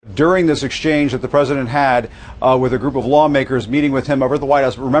during this exchange that the president had with a group of lawmakers meeting with him over at the White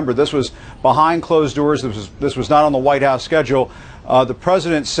House. Remember, this was behind closed doors. This was not on the White House schedule. The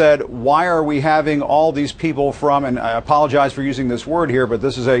president said, why are we having all these people from, and I apologize for using this word here, but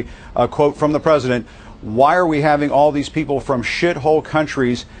this is a quote from the president, why are we having all these people from shithole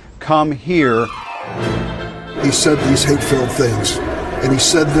countries come here? He said these hate-filled things, and he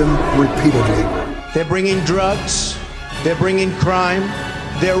said them repeatedly. They're bringing drugs, they're bringing crime,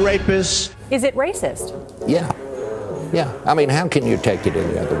 they're rapists. Is it racist? Yeah. I mean, how can you take it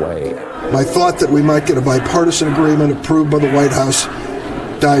any other way? My thought that we might get a bipartisan agreement approved by the White House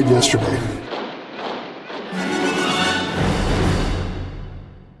died yesterday.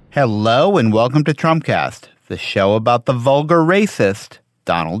 Hello and welcome to Trumpcast, the show about the vulgar racist,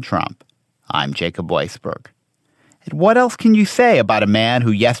 Donald Trump. I'm Jacob Weisberg. And what else can you say about a man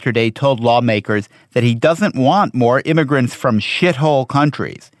who yesterday told lawmakers that he doesn't want more immigrants from shithole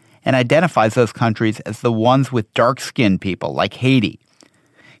countries and identifies those countries as the ones with dark-skinned people like Haiti?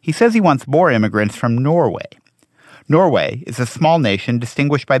 He says he wants more immigrants from Norway. Norway is a small nation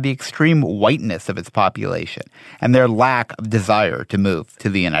distinguished by the extreme whiteness of its population and their lack of desire to move to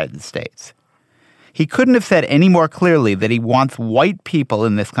the United States. He couldn't have said any more clearly that he wants white people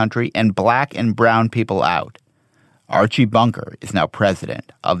in this country and black and brown people out. Archie Bunker is now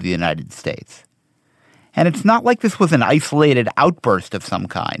president of the United States. And it's not like this was an isolated outburst of some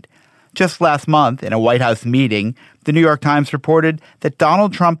kind. Just last month, in a White House meeting, the New York Times reported that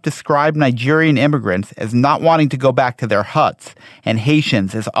Donald Trump described Nigerian immigrants as not wanting to go back to their huts and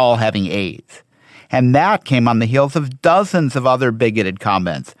Haitians as all having AIDS. And that came on the heels of dozens of other bigoted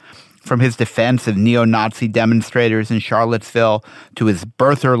comments, from his defense of neo-Nazi demonstrators in Charlottesville to his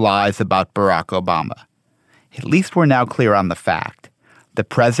birther lies about Barack Obama. At least we're now clear on the fact. The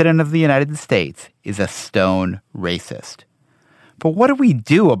President of the United States is a stone racist. But what do we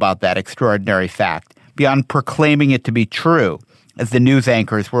do about that extraordinary fact beyond proclaiming it to be true, as the news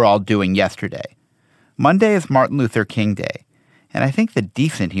anchors were all doing yesterday? Monday is Martin Luther King Day, and I think the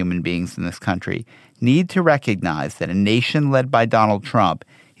decent human beings in this country need to recognize that a nation led by Donald Trump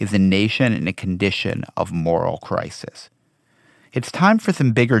is a nation in a condition of moral crisis. It's time for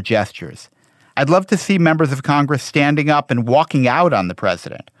some bigger gestures. I'd love to see members of Congress standing up and walking out on the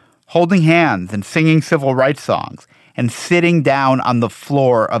president, holding hands and singing civil rights songs, and sitting down on the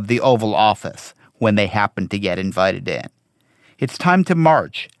floor of the Oval Office when they happen to get invited in. It's time to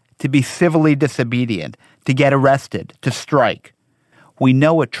march, to be civilly disobedient, to get arrested, to strike. We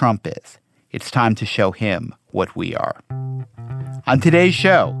know what Trump is. It's time to show him what we are. On today's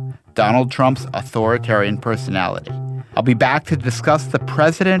show, Donald Trump's authoritarian personality. I'll be back to discuss the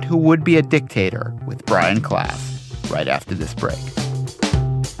president who would be a dictator with Brian Klaas right after this break.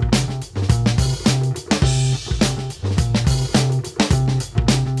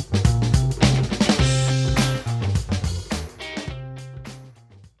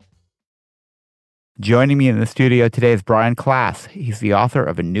 Joining me in the studio today is Brian Klaas. He's the author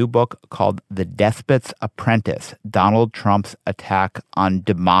of a new book called The Despot's Apprentice, Donald Trump's Attack on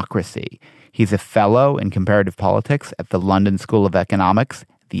Democracy. He's a fellow in comparative politics at the London School of Economics,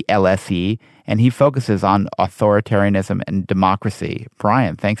 the LSE, and he focuses on authoritarianism and democracy.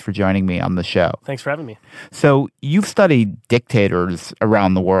 Brian, thanks for joining me on the show. Thanks for having me. So you've studied dictators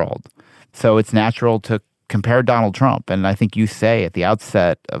around the world, so it's natural to compare Donald Trump. And I think you say at the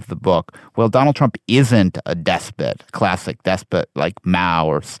outset of the book, well, Donald Trump isn't a despot, classic despot like Mao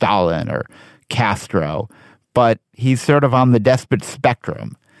or Stalin or Castro, but he's sort of on the despot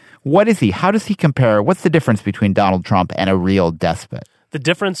spectrum. What is he? How does he compare? What's the difference between Donald Trump and a real despot? The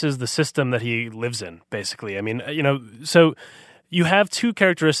difference is the system that he lives in, basically. I mean, so you have two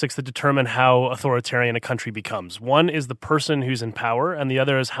characteristics that determine how authoritarian a country becomes. One is the person who's in power, and the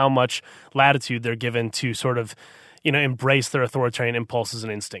other is how much latitude they're given to sort of, embrace their authoritarian impulses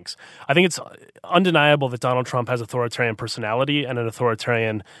and instincts. I think it's undeniable that Donald Trump has authoritarian personality and an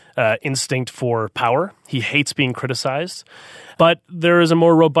authoritarian instinct for power. He hates being criticized. But there is a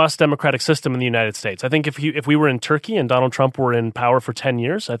more robust democratic system in the United States. I think if we were in Turkey and Donald Trump were in power for 10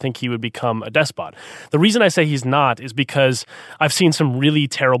 years, I think he would become a despot. The reason I say he's not is because I've seen some really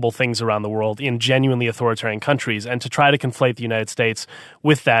terrible things around the world in genuinely authoritarian countries, and to try to conflate the United States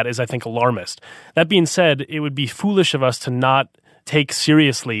with that is, I think, alarmist. That being said, it would be foolish of us to not take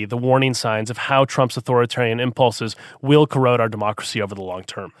seriously the warning signs of how Trump's authoritarian impulses will corrode our democracy over the long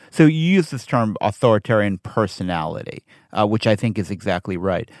term. So you use this term authoritarian personality. which I think is exactly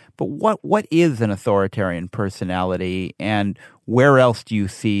right. But what is an authoritarian personality, and where else do you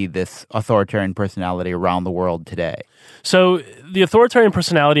see this authoritarian personality around the world today? So the authoritarian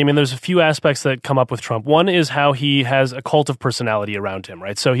personality, I mean, there's a few aspects that come up with Trump. One is how he has a cult of personality around him,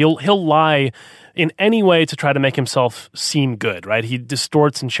 right? So he'll lie in any way to try to make himself seem good, right? He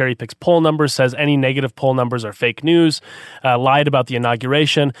distorts and cherry picks poll numbers, says any negative poll numbers are fake news, lied about the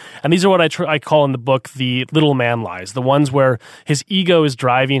inauguration. And these are what I call in the book the little man lies, the ones where his ego is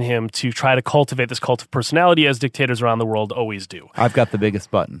driving him to try to cultivate this cult of personality as dictators around the world always do. I've got the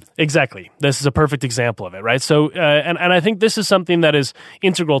biggest button. Exactly. This is a perfect example of it, right? So, and I think this is something that is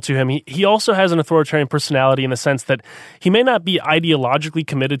integral to him. He also has an authoritarian personality in the sense that he may not be ideologically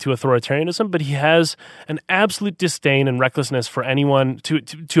committed to authoritarianism, but he has an absolute disdain and recklessness for anyone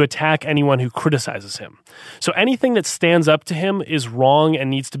to attack anyone who criticizes him. So anything that stands up to him is wrong and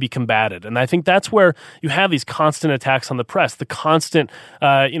needs to be combated. And I think that's where you have these constant attacks on the press, the constant,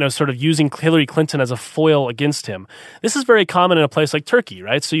 sort of using Hillary Clinton as a foil against him. This is very common in a place like Turkey,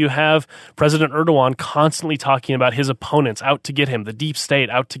 right? So you have President Erdogan constantly talking about his opponents out to get him, the deep state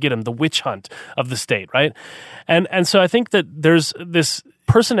out to get him, the witch hunt of the state, right? And so I think that there's this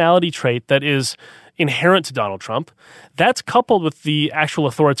personality trait that is inherent to Donald Trump, that's coupled with the actual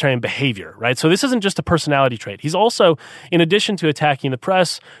authoritarian behavior, right? So this isn't just a personality trait. He's also, in addition to attacking the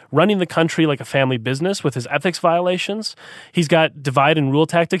press, running the country like a family business with his ethics violations. He's got divide and rule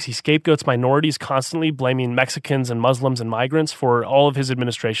tactics. He scapegoats minorities constantly, blaming Mexicans and Muslims and migrants for all of his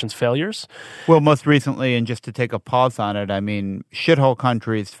administration's failures. Well, most recently, and just to take a pause on it, I mean, shithole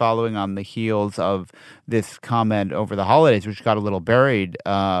countries following on the heels of this comment over the holidays, which got a little buried,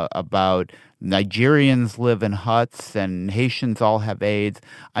 about Nigerians live in huts and Haitians all have AIDS.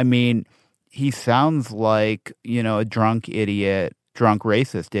 I mean, he sounds like, a drunk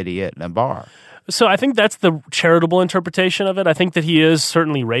racist idiot in a bar. So I think that's the charitable interpretation of it. I think that he is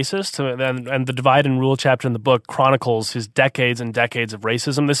certainly racist, and the Divide and Rule chapter in the book chronicles his decades and decades of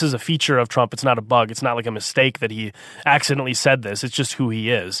racism. This is a feature of Trump. It's not a bug. It's not like a mistake that he accidentally said this. It's just who he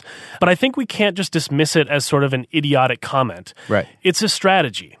is. But I think we can't just dismiss it as sort of an idiotic comment. Right. It's a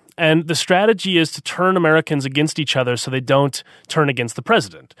strategy. And the strategy is to turn Americans against each other so they don't turn against the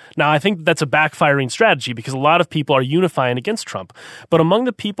president. Now, I think that's a backfiring strategy because a lot of people are unifying against Trump. But among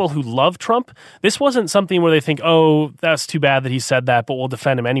the people who love Trump, this wasn't something where they think, oh, that's too bad that he said that, but we'll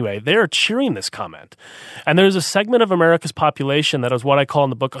defend him anyway. They're cheering this comment. And there's a segment of America's population that is what I call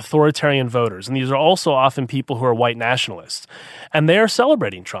in the book authoritarian voters. And these are also often people who are white nationalists. And they are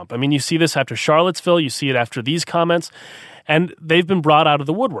celebrating Trump. I mean, you see this after Charlottesville. You see it after these comments. And they've been brought out of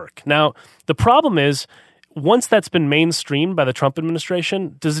the woodwork. Now, the problem is, once that's been mainstreamed by the Trump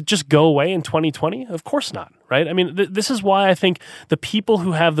administration, does it just go away in 2020? Of course not, right? I mean, this is why I think the people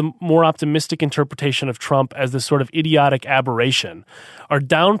who have the more optimistic interpretation of Trump as this sort of idiotic aberration are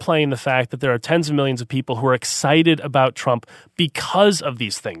downplaying the fact that there are tens of millions of people who are excited about Trump because of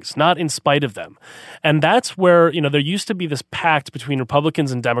these things, not in spite of them. And that's where, there used to be this pact between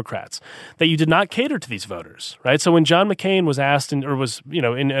Republicans and Democrats that you did not cater to these voters, right? So when John McCain was asked in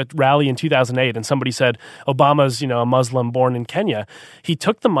a rally in 2008 and somebody said, Obama's, a Muslim born in Kenya, he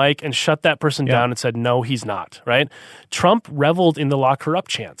took the mic and shut that person down and said, no, he's not, right? Trump reveled in the lock her up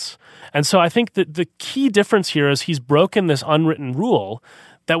chants. And so I think that the key difference here is he's broken this unwritten rule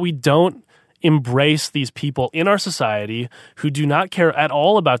that we don't embrace these people in our society who do not care at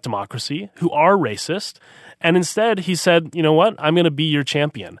all about democracy, who are racist. And instead, he said, you know what, I'm going to be your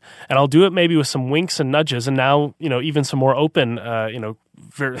champion. And I'll do it maybe with some winks and nudges and now, even some more open,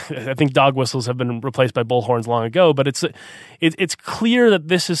 I think dog whistles have been replaced by bullhorns long ago, but it's clear that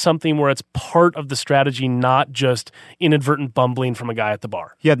this is something where it's part of the strategy, not just inadvertent bumbling from a guy at the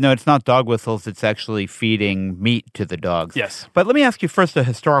bar. Yeah, no, it's not dog whistles. It's actually feeding meat to the dogs. Yes. But let me ask you first a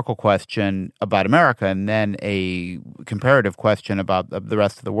historical question about America and then a comparative question about the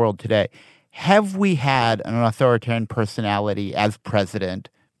rest of the world today. Have we had an authoritarian personality as president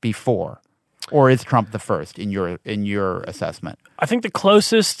before? Or is Trump the first in your assessment? I think the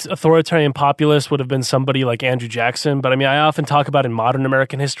closest authoritarian populist would have been somebody like Andrew Jackson. But I mean, I often talk about in modern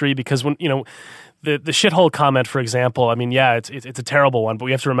American history because when, the shithole comment, for example, I mean, yeah, it's a terrible one, but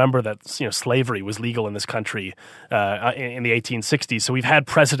we have to remember that slavery was legal in this country in the 1860s. So we've had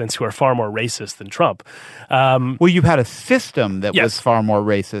presidents who are far more racist than Trump. Well, you've had a system that yes. was far more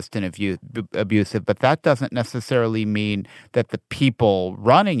racist and abusive, but that doesn't necessarily mean that the people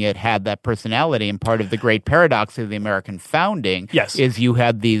running it had that personality. And part of the great paradox of the American founding yes. is you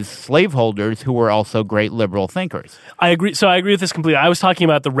had these slaveholders who were also great liberal thinkers. I agree. So I agree with this completely. I was talking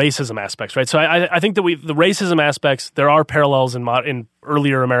about the racism aspects, right? So I think that the racism aspects, there are parallels in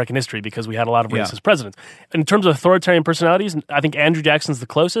earlier American history because we had a lot of racist presidents. In terms of authoritarian personalities, I think Andrew Jackson's the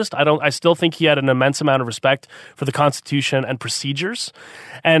closest. I still think he had an immense amount of respect for the Constitution and procedures.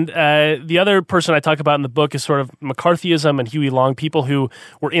 And the other person I talk about in the book is sort of McCarthyism and Huey Long, people who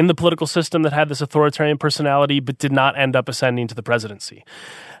were in the political system that had this authoritarian personality but did not end up ascending to the presidency.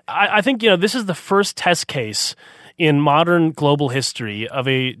 I think, this is the first test case in modern global history of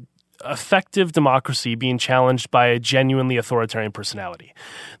a effective democracy being challenged by a genuinely authoritarian personality.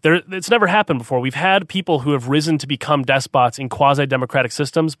 It's never happened before. We've had people who have risen to become despots in quasi-democratic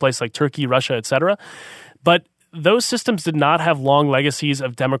systems, places like Turkey, Russia, etc. But those systems did not have long legacies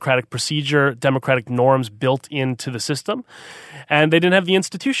of democratic procedure, democratic norms built into the system, and they didn't have the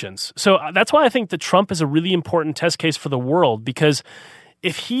institutions. So that's why I think that Trump is a really important test case for the world, because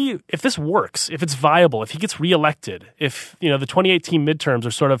if this works, if it's viable, if he gets reelected, if the 2018 midterms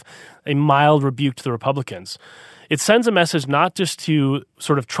are sort of a mild rebuke to the Republicans, it sends a message not just to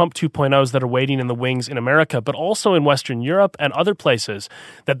sort of Trump 2.0s that are waiting in the wings in America, but also in Western Europe and other places,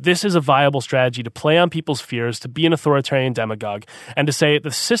 that this is a viable strategy to play on people's fears, to be an authoritarian demagogue, and to say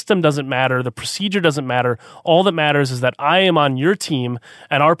the system doesn't matter, the procedure doesn't matter. All that matters is that I am on your team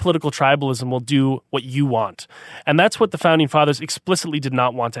and our political tribalism will do what you want. And that's what the Founding Fathers explicitly did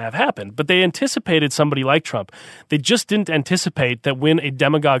not want to have happen. But they anticipated somebody like Trump. They just didn't anticipate that when a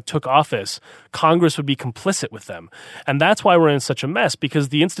demagogue took office, Congress would be complicit with them. And that's why we're in such a mess, because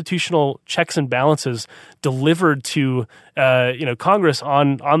the institutional checks and balances delivered to Congress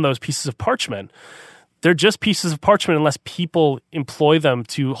on those pieces of parchment, they're just pieces of parchment unless people employ them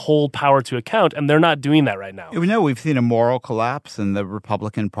to hold power to account, and they're not doing that right now. We've seen a moral collapse in the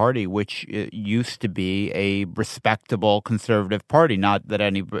Republican Party, which used to be a respectable conservative party. Not that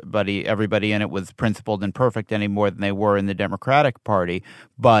everybody in it was principled and perfect any more than they were in the Democratic Party,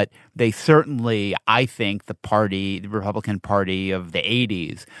 but they certainly, I think, the Republican Party of the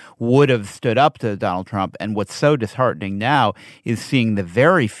 80s would have stood up to Donald Trump. And what's so disheartening now is seeing the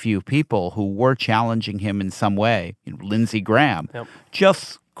very few people who were challenging him in some way, Lindsey Graham,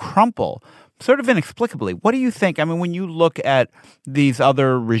 just crumple sort of inexplicably. What do you think? I mean, when you look at these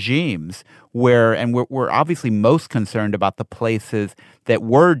other regimes we're obviously most concerned about the places that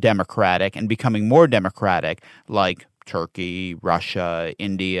were democratic and becoming more democratic, like Turkey, Russia,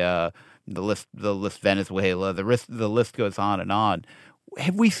 India, the list Venezuela, the list goes on and on.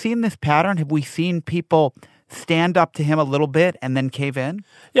 Have we seen this pattern? Have we seen people stand up to him a little bit and then cave in?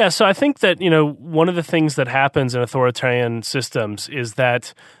 Yeah, so I think that, one of the things that happens in authoritarian systems is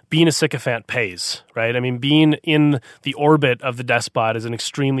that being a sycophant pays, right? I mean, being in the orbit of the despot is an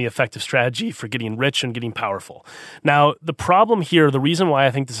extremely effective strategy for getting rich and getting powerful. Now, the problem here, the reason why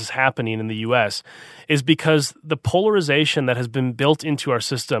I think this is happening in the U.S. is because the polarization that has been built into our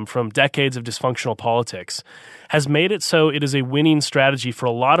system from decades of dysfunctional politics has made it so it is a winning strategy for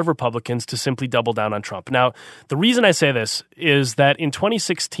a lot of Republicans to simply double down on Trump. Now, the reason I say this is that in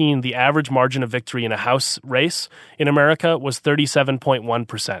 2016, the average margin of victory in a House race in America was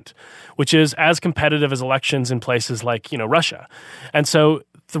 37.1%, which is as competitive as elections in places like, Russia. And so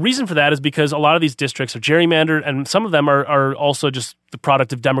the reason for that is because a lot of these districts are gerrymandered, and some of them are also just the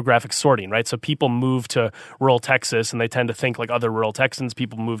product of demographic sorting, right? So people move to rural Texas and they tend to think like other rural Texans.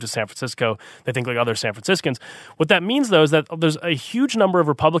 People move to San Francisco, they think like other San Franciscans. What that means, though, is that there's a huge number of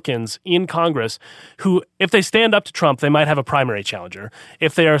Republicans in Congress who, if they stand up to Trump, they might have a primary challenger.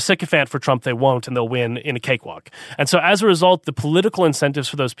 If they are a sycophant for Trump, they won't, and they'll win in a cakewalk. And so as a result, the political incentives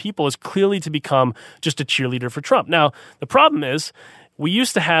for those people is clearly to become just a cheerleader for Trump. Now, the problem is, we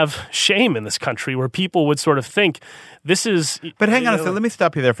used to have shame in this country where people would sort of think this is... But hang on a second. Let me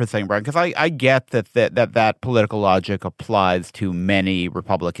stop you there for a second, Brian, because I get that political logic applies to many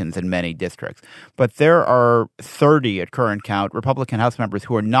Republicans in many districts. But there are 30 at current count Republican House members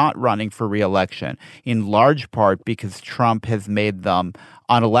who are not running for re-election, in large part because Trump has made them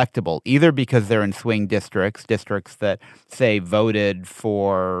unelectable, either because they're in swing districts that, say, voted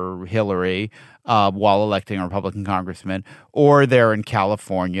for Hillary while electing a Republican congressman, or they're in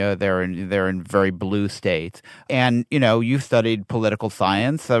California, they're in very blue states. And, you've studied political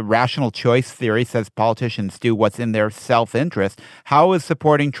science. Rational choice theory says politicians do what's in their self-interest. How is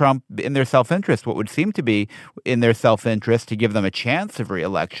supporting Trump in their self-interest? What would seem to be in their self-interest to give them a chance of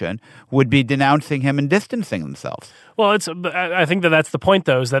re-election would be denouncing him and distancing themselves. Well, I think that's the point,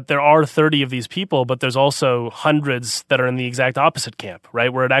 though, is that there are 30 of these people, but there's also hundreds that are in the exact opposite camp,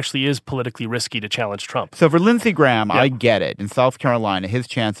 right, where it actually is politically risky to challenge Trump. So for Lindsey Graham, I get it. In South Carolina, his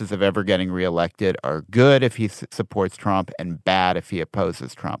chances of ever getting reelected are good if he supports Trump and bad if he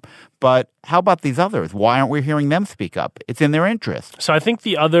opposes Trump. but how about these others? Why aren't we hearing them speak up? It's in their interest. So I think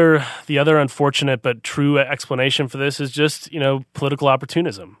the other unfortunate but true explanation for this is just, political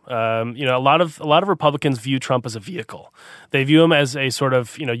opportunism. A lot of Republicans view Trump as a vehicle. They view him as a sort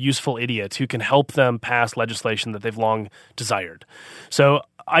of, useful idiot who can help them pass legislation that they've long desired. So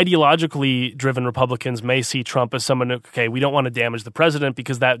ideologically driven Republicans may see Trump as someone, okay, we don't want to damage the president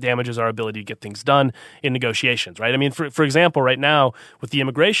because that damages our ability to get things done in negotiations, right? I mean, for example, right now with the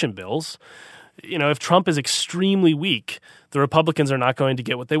immigration bills, if Trump is extremely weak, the Republicans are not going to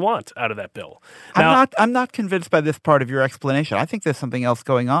get what they want out of that bill. Now, I'm not convinced by this part of your explanation. I think there's something else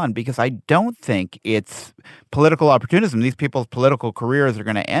going on because I don't think it's political opportunism. These people's political careers are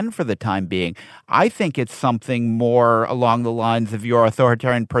going to end for the time being. I think it's something more along the lines of your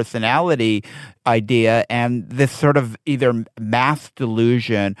authoritarian personality idea and this sort of either mass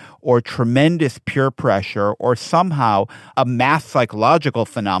delusion or tremendous peer pressure or somehow a mass psychological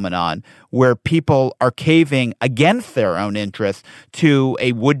phenomenon where people are caving against their own interests to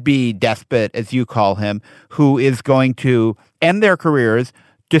a would-be despot, as you call him, who is going to end their careers,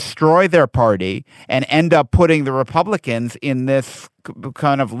 destroy their party, and end up putting the Republicans in this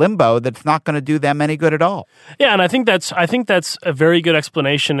kind of limbo that's not going to do them any good at all. Yeah, and I think that's a very good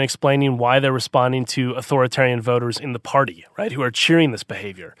explanation explaining why they're responding to authoritarian voters in the party, right, who are cheering this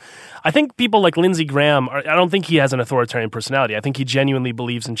behavior. I think people like Lindsey Graham, I don't think he has an authoritarian personality. I think he genuinely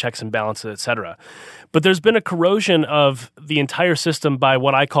believes in checks and balances, et cetera. But there's been a corrosion of the entire system by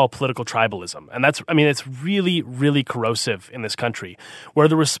what I call political tribalism. And it's really, really corrosive in this country, where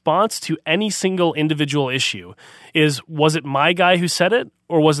the response to any single individual issue is, was it my guy who said it,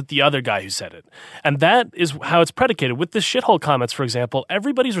 or was it the other guy who said it? And that is how it's predicated. With the shithole comments, for example,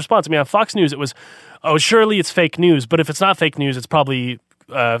 everybody's response, on Fox News, it was, oh, surely it's fake news, but if it's not fake news, it's probably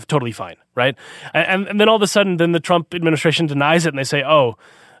totally fine, right? And then all of a sudden, then the Trump administration denies it, and they say, oh,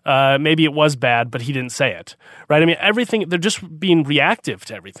 maybe it was bad, but he didn't say it, right? Everything, they're just being reactive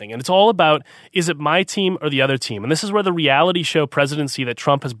to everything. And it's all about, is it my team or the other team? And this is where the reality show presidency that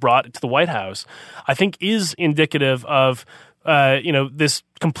Trump has brought to the White House, I think, is indicative of this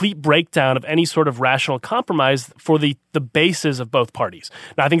complete breakdown of any sort of rational compromise for the bases of both parties.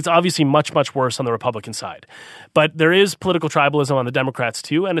 Now, I think it's obviously much, much worse on the Republican side. But there is political tribalism on the Democrats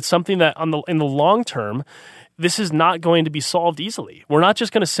too, and it's something that in the long term, this is not going to be solved easily. We're not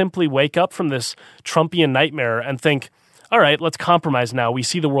just going to simply wake up from this Trumpian nightmare and think, all right, let's compromise now. We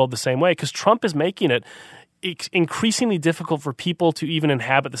see the world the same way, because Trump is making it increasingly difficult for people to even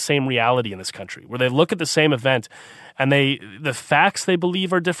inhabit the same reality in this country, where they look at the same event and the facts they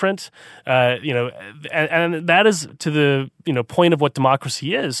believe are different, and that is to the point of what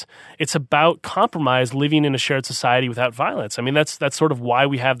democracy is. It's about compromise, living in a shared society without violence. That's sort of why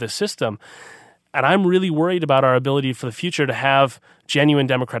we have this system. And I'm really worried about our ability for the future to have genuine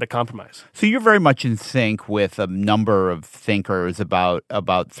democratic compromise. So you're very much in sync with a number of thinkers about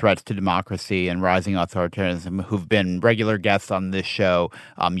threats to democracy and rising authoritarianism who've been regular guests on this show,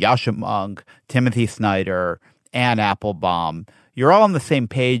 Yascha Mounk, Timothy Snyder, Anne Applebaum. You're all on the same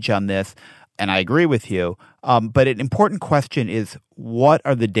page on this, and I agree with you. But an important question is, what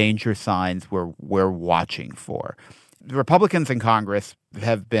are the danger signs we're watching for? The Republicans in Congress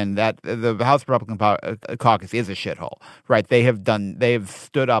have been that the House Republican caucus is a shithole, right? They have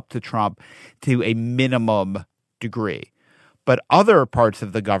stood up to Trump to a minimum degree, but other parts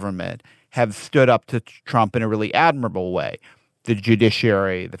of the government have stood up to Trump in a really admirable way. The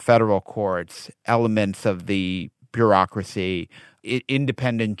judiciary, the federal courts, elements of the bureaucracy,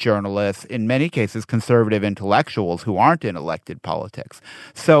 independent journalists, in many cases conservative intellectuals who aren't in elected politics.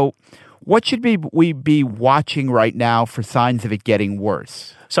 So what should we be watching right now for signs of it getting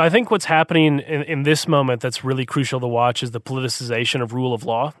worse? So I think what's happening in this moment that's really crucial to watch is the politicization of rule of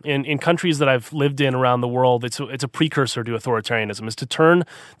law. In countries that I've lived in around the world, it's a precursor to authoritarianism, is to turn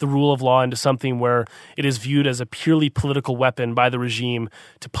the rule of law into something where it is viewed as a purely political weapon by the regime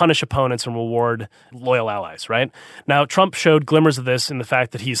to punish opponents and reward loyal allies, right? Now, Trump showed glimmers of this in the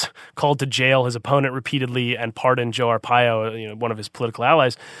fact that he's called to jail his opponent repeatedly and pardoned Joe Arpaio, one of his political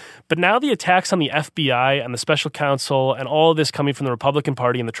allies. But now the attacks on the FBI and the special counsel and all of this coming from the Republican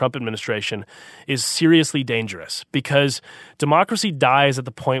Party and the Trump administration is seriously dangerous, because democracy dies at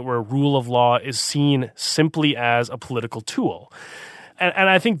the point where rule of law is seen simply as a political tool. And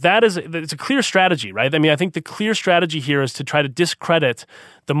I think it's a clear strategy, right? I think the clear strategy here is to try to discredit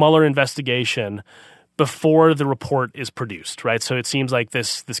the Mueller investigation before the report is produced, right? So it seems like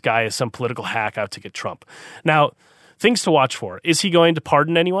this guy is some political hack out to get Trump. Now, things to watch for. Is he going to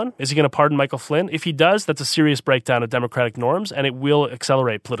pardon anyone? Is he going to pardon Michael Flynn? If he does, that's a serious breakdown of democratic norms, and it will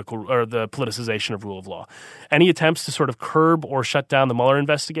accelerate the politicization of rule of law. Any attempts to sort of curb or shut down the Mueller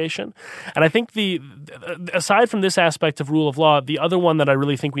investigation. And I think aside from this aspect of rule of law, the other one that I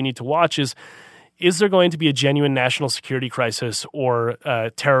really think we need to watch is there going to be a genuine national security crisis or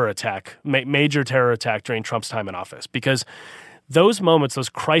terror attack, major terror attack during Trump's time in office? Because those moments, those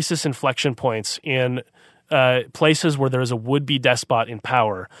crisis inflection points in places where there is a would-be despot in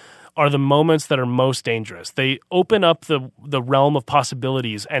power are the moments that are most dangerous. They open up the realm of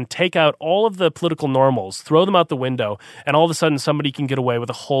possibilities and take out all of the political normals, throw them out the window, and all of a sudden somebody can get away with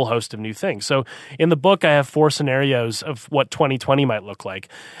a whole host of new things. So in the book, I have 4 scenarios of what 2020 might look like.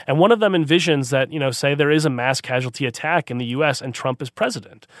 And one of them envisions that, say there is a mass casualty attack in the U.S. and Trump is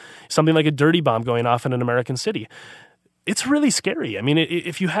president. Something like a dirty bomb going off in an American city. It's really scary. I mean,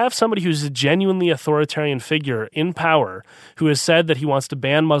 if you have somebody who's a genuinely authoritarian figure in power who has said that he wants to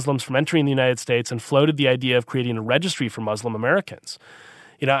ban Muslims from entering the United States and floated the idea of creating a registry for Muslim Americans,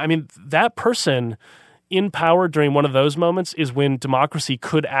 that person in power during one of those moments is when democracy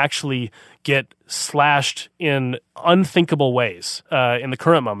could actually get slashed in unthinkable ways in the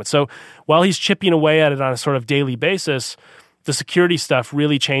current moment. So while he's chipping away at it on a sort of daily basis, the security stuff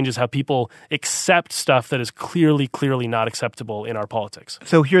really changes how people accept stuff that is clearly not acceptable in our politics.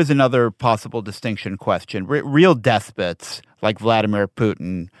 So here's another possible distinction question. Real despots like Vladimir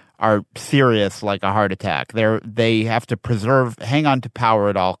Putin are serious like a heart attack. They have to hang on to power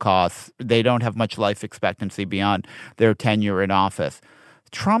at all costs. They don't have much life expectancy beyond their tenure in office.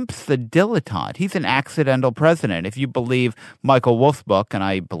 Trump's the dilettante. He's an accidental president. If you believe Michael Wolff's book, and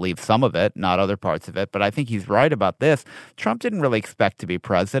I believe some of it, not other parts of it, but I think he's right about this. Trump didn't really expect to be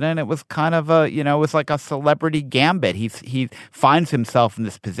president. It was kind of it was like a celebrity gambit. He finds himself in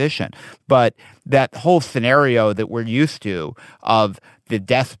this position. But that whole scenario that we're used to of the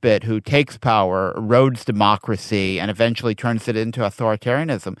despot who takes power, erodes democracy, and eventually turns it into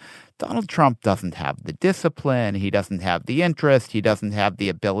authoritarianism, Donald Trump doesn't have the discipline. He doesn't have the interest. He doesn't have the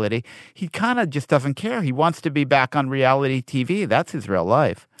ability. He kind of just doesn't care. He wants to be back on reality TV. That's his real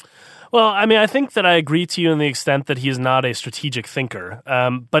life. Well, I mean, I think that I agree to you in the extent that he is not a strategic thinker.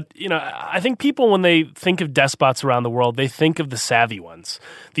 But, I think people, when they think of despots around the world, they think of the savvy ones.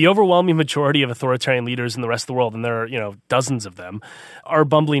 The overwhelming majority of authoritarian leaders in the rest of the world, and there are, dozens of them, are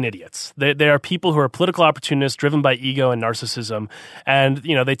bumbling idiots. They are people who are political opportunists driven by ego and narcissism. And,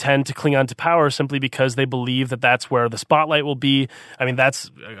 they tend to cling on to power simply because they believe that that's where the spotlight will be. I mean, that's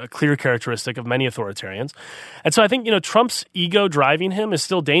a clear characteristic of many authoritarians. And so I think, Trump's ego driving him is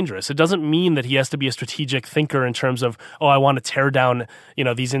still dangerous. It doesn't mean that he has to be a strategic thinker in terms of, I want to tear down,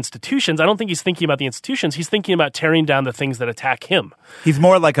 these institutions. I don't think he's thinking about the institutions. He's thinking about tearing down the things that attack him. He's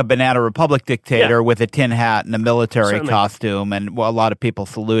more like a Banana Republic dictator with a tin hat and a military costume, and a lot of people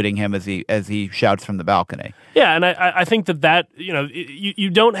saluting him as he shouts from the balcony. Yeah, and I think that you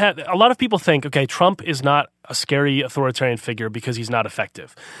don't have – a lot of people think, okay, Trump is not a scary authoritarian figure because he's not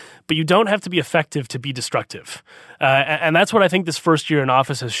effective. But you don't have to be effective to be destructive. And that's what I think this first year in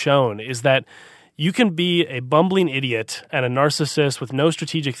office has shown, is that you can be a bumbling idiot and a narcissist with no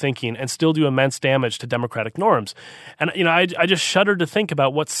strategic thinking and still do immense damage to democratic norms. And, I just shudder to think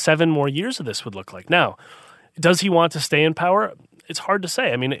about what 7 more years of this would look like. Now, does he want to stay in power? It's hard to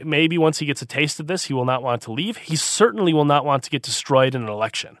say. I mean, maybe once he gets a taste of this, he will not want to leave. He certainly will not want to get destroyed in an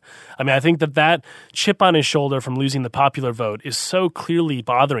election. I mean, I think that chip on his shoulder from losing the popular vote is so clearly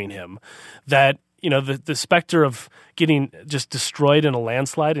bothering him that, the specter of getting just destroyed in a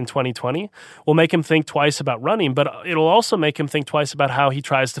landslide in 2020 will make him think twice about running, but it'll also make him think twice about how he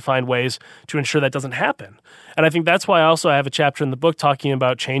tries to find ways to ensure that doesn't happen. And I think that's why also I have a chapter in the book talking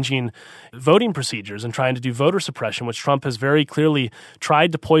about changing voting procedures and trying to do voter suppression, which Trump has very clearly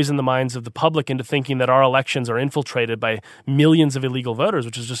tried to poison the minds of the public into thinking that our elections are infiltrated by millions of illegal voters,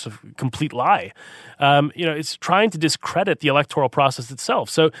 which is just a complete lie. It's trying to discredit the electoral process itself.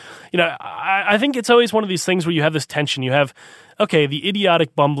 So, I think it's always one of these things where you have this tension. You have, okay, the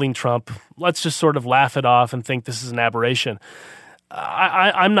idiotic, bumbling Trump. Let's just sort of laugh it off and think this is an aberration.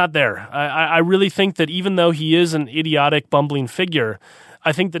 I'm not there. I really think that even though he is an idiotic, bumbling figure,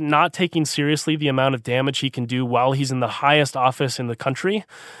 I think that not taking seriously the amount of damage he can do while he's in the highest office in the country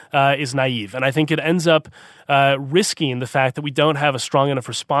is naive. And I think it ends up risking the fact that we don't have a strong enough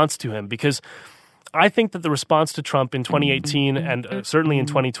response to him, because I think that the response to Trump in 2018 and certainly in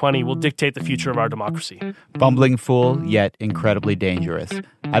 2020 will dictate the future of our democracy. Bumbling fool, yet incredibly dangerous.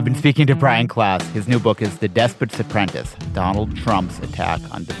 I've been speaking to Brian Klaas. His new book is The Despot's Apprentice, Donald Trump's Attack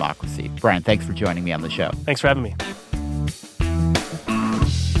on Democracy. Brian, thanks for joining me on the show. Thanks for having me.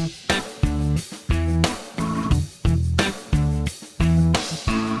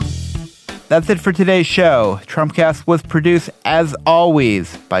 That's it for today's show. Trumpcast was produced, as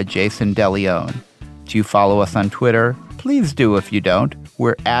always, by Jason DeLeon. Do you follow us on Twitter? Please do if you don't.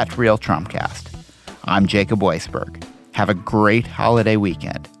 We're at RealTrumpcast. I'm Jacob Weisberg. Have a great holiday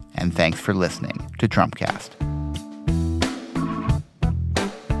weekend, and thanks for listening to Trumpcast.